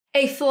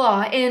A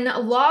flaw in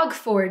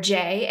Log4j,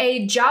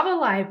 a Java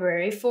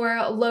library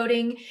for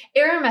loading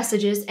error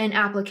messages in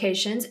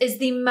applications, is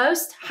the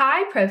most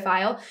high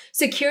profile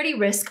security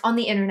risk on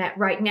the internet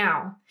right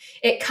now.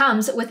 It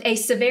comes with a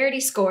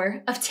severity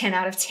score of 10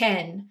 out of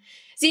 10.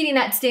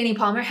 ZDNet's Danny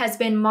Palmer has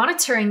been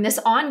monitoring this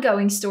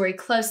ongoing story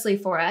closely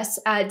for us.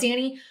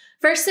 Danny,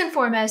 first and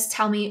foremost,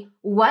 tell me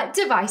what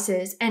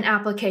devices and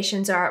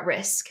applications are at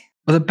risk.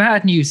 Well, the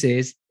bad news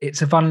is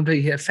it's a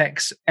vulnerability that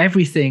affects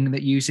everything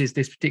that uses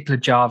this particular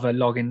Java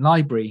login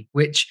library,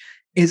 which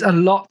is a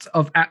lot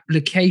of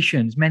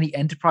applications, many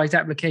enterprise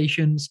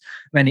applications,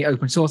 many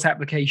open source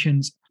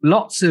applications,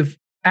 lots of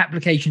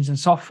applications and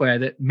software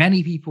that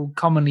many people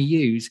commonly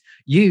use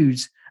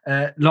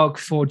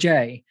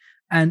Log4j.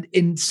 And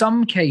in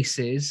some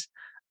cases,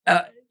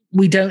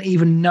 we don't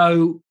even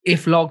know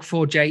if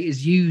Log4j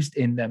is used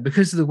in them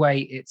because of the way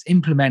it's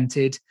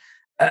implemented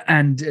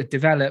and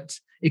developed.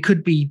 It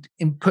could be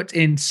put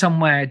in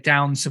somewhere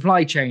down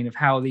supply chain of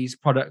how these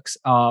products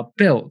are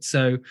built.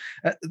 So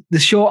the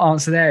short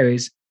answer there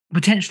is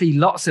potentially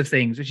lots of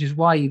things, which is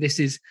why this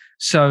is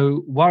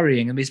so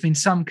worrying. And there's been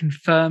some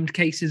confirmed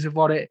cases of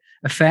what it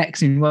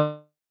affects. And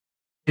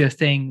a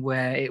thing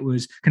where it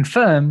was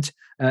confirmed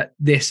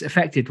this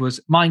affected was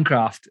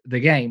Minecraft,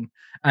 the game.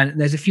 And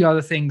there's a few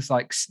other things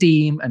like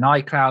Steam and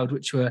iCloud,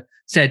 which were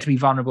said to be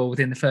vulnerable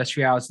within the first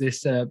few hours of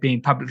this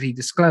being publicly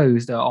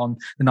disclosed on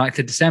the 9th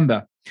of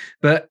December.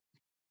 But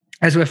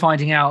as we're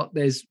finding out,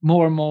 there's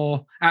more and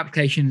more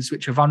applications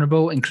which are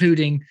vulnerable,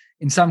 including,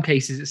 in some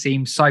cases, it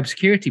seems,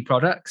 cybersecurity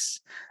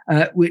products,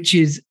 which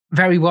is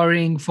very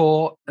worrying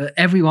for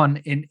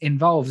everyone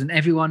involved and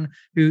everyone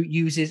who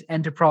uses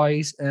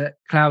enterprise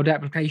cloud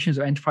applications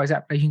or enterprise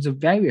applications of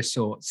various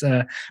sorts,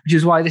 which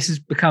is why this has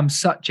become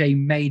such a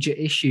major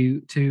issue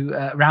to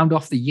round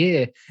off the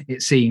year,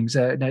 it seems.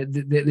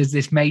 There's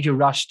this major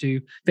rush to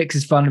fix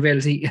this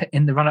vulnerability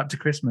in the run-up to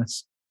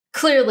Christmas.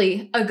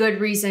 Clearly a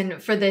good reason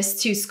for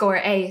this to score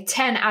a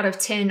 10 out of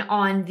 10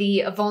 on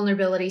the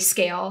vulnerability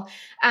scale.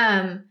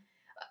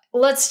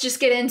 Let's just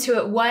get into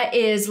it. What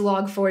is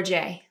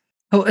Log4j?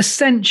 Well,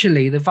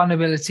 essentially, the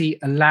vulnerability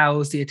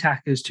allows the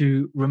attackers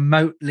to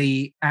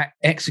remotely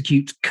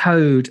execute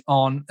code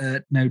on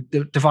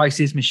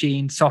devices,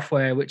 machines,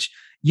 software which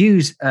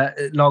use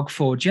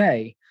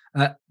Log4j.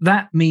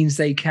 That means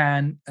they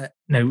can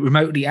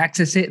remotely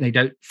access it. They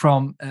don't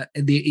from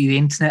the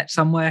internet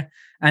somewhere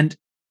and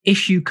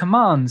issue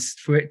commands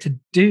for it to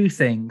do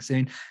things. I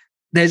mean,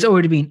 there's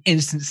already been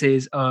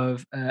instances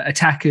of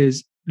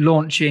attackers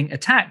launching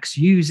attacks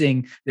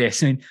using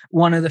this. I mean,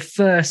 one of the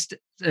first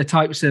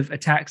types of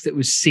attacks that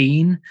was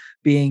seen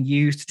being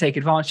used to take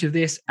advantage of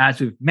this,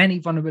 as with many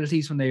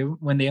vulnerabilities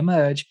when they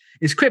emerge,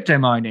 is crypto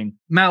mining,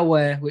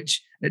 malware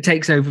which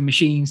takes over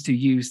machines to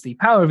use the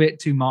power of it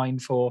to mine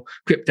for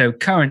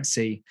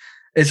cryptocurrency.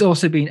 There's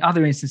also been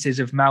other instances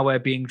of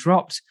malware being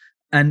dropped,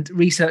 and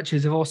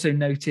researchers have also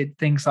noted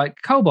things like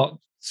Cobalt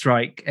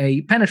Strike,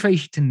 a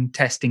penetration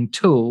testing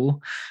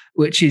tool,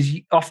 which is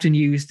often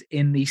used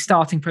in the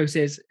starting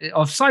process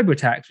of cyber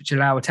attacks, which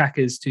allow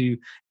attackers to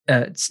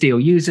steal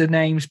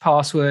usernames,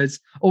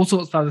 passwords, all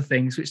sorts of other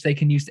things, which they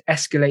can use to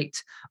escalate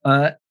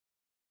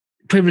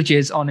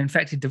privileges on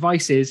infected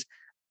devices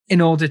in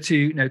order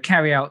to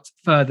carry out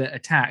further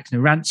attacks.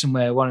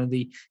 Ransomware, one of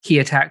the key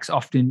attacks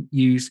often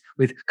used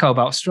with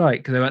Cobalt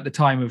Strike, though at the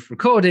time of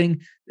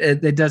recording,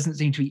 there doesn't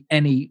seem to be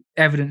any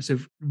evidence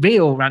of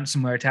real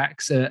ransomware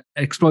attacks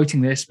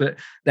exploiting this, but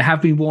there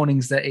have been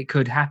warnings that it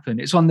could happen.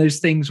 It's one of those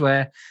things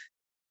where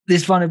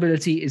this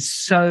vulnerability is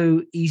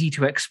so easy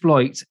to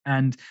exploit,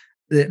 and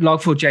the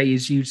Log4j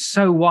is used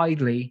so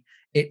widely,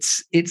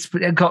 it's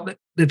got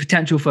the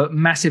potential for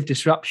massive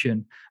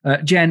disruption.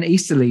 Jen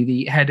Easterly,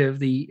 the head of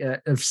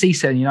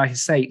CISA in the United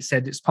States,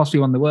 said it's possibly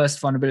one of the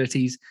worst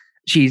vulnerabilities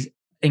she's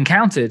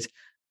encountered.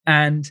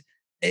 And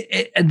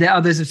the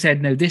others have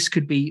said, no, this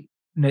could be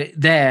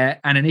there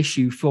and an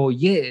issue for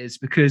years,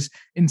 because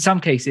in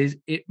some cases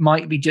it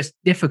might be just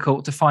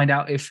difficult to find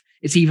out if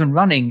it's even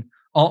running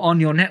on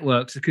your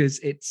networks, because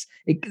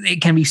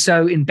it can be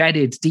so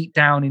embedded deep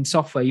down in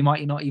software you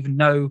might not even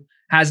know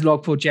has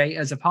Log4j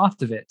as a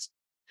part of it.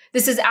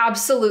 This is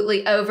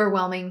absolutely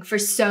overwhelming for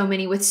so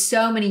many, with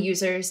so many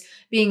users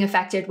being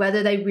affected,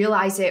 whether they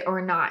realize it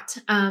or not.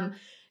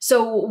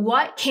 So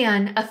what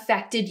can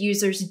affected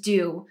users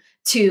do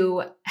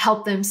to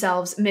help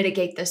themselves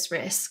mitigate this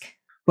risk?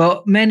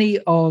 Well, many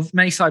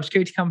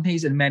cybersecurity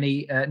companies and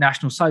many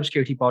national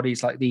cybersecurity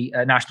bodies, like the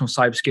National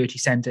Cybersecurity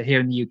Centre here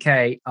in the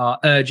UK, are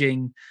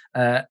urging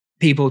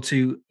people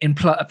to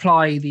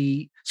apply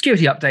the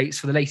security updates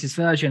for the latest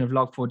version of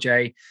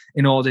Log4j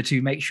in order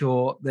to make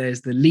sure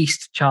there's the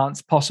least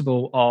chance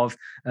possible of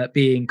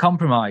being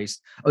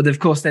compromised. Of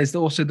course, there's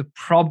also the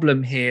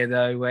problem here,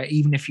 though, where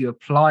even if you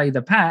apply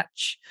the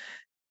patch,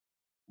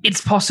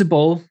 it's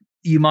possible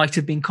you might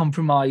have been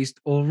compromised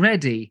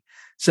already.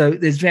 So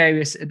there's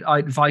various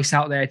advice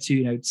out there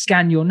to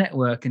scan your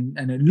network and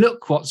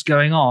look what's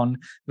going on,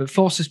 but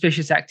for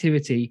suspicious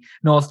activity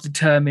in order to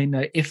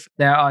determine if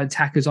there are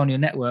attackers on your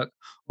network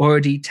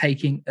already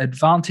taking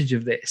advantage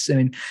of this. I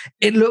mean,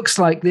 it looks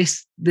like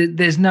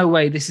there's no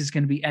way this is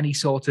going to be any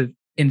sort of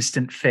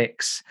instant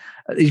fix.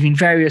 There's been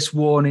various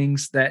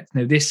warnings that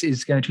this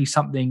is going to be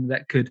something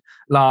that could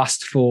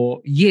last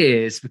for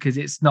years, because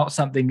it's not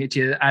something that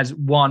is as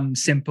one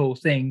simple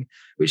thing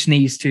which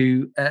needs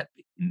to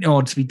in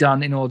order to be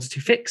done in order to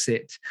fix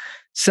it.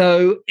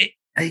 So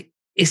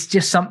it's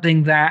just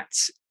something that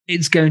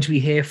it's going to be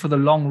here for the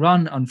long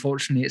run,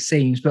 unfortunately, it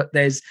seems. But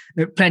there's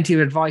plenty of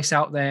advice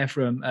out there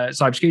from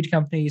cybersecurity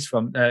companies,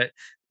 from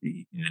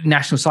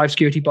national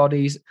cybersecurity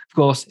bodies, of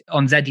course,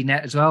 on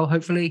ZDNet as well,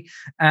 hopefully,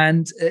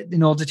 and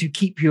in order to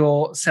keep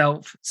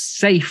yourself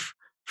safe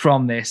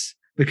from this,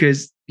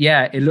 because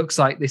it looks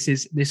like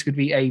this could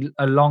be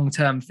a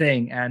long-term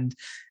thing, and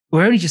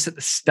we're only just at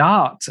the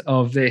start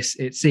of this,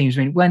 it seems.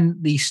 I mean, when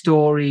the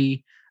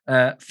story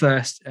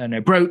first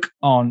broke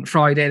on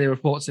Friday, the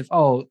reports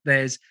of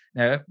there's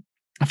a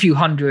few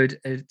hundred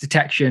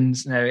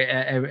detections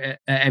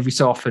every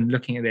so often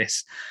looking at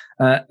this.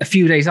 A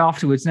few days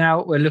afterwards,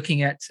 now we're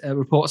looking at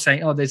reports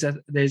saying,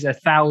 there's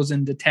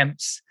 1,000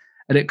 attempts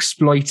at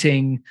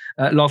exploiting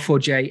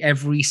Log4j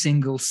every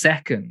single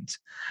second,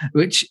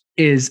 which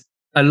is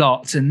a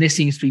lot. And this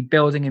seems to be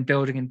building and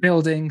building and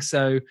building.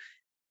 So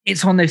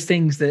it's one of those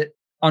things that,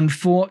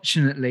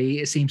 unfortunately,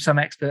 it seems some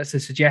experts are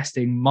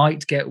suggesting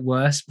might get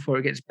worse before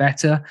it gets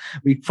better.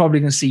 We're probably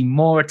going to see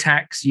more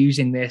attacks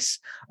using this,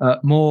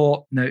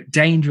 more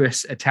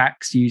dangerous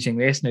attacks using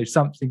this.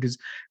 Something, because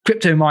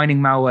crypto mining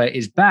malware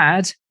is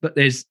bad, but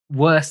there's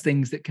worse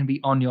things that can be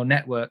on your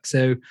network.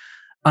 So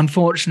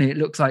unfortunately, it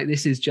looks like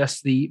this is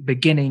just the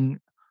beginning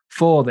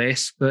for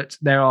this, but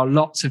there are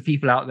lots of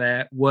people out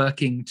there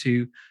working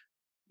to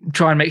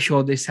try and make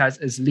sure this has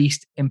as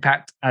least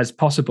impact as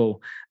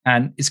possible.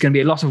 And it's going to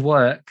be a lot of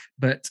work,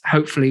 but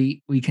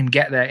hopefully we can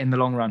get there in the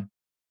long run.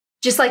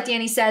 Just like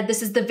Danny said,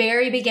 this is the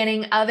very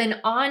beginning of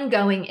an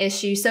ongoing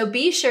issue. So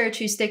be sure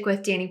to stick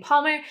with Danny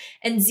Palmer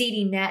and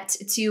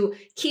ZDNet to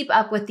keep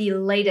up with the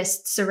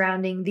latest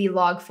surrounding the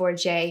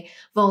Log4j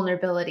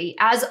vulnerability.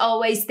 As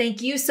always,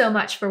 thank you so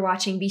much for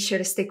watching. Be sure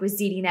to stick with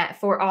ZDNet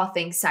for all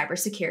things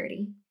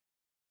cybersecurity.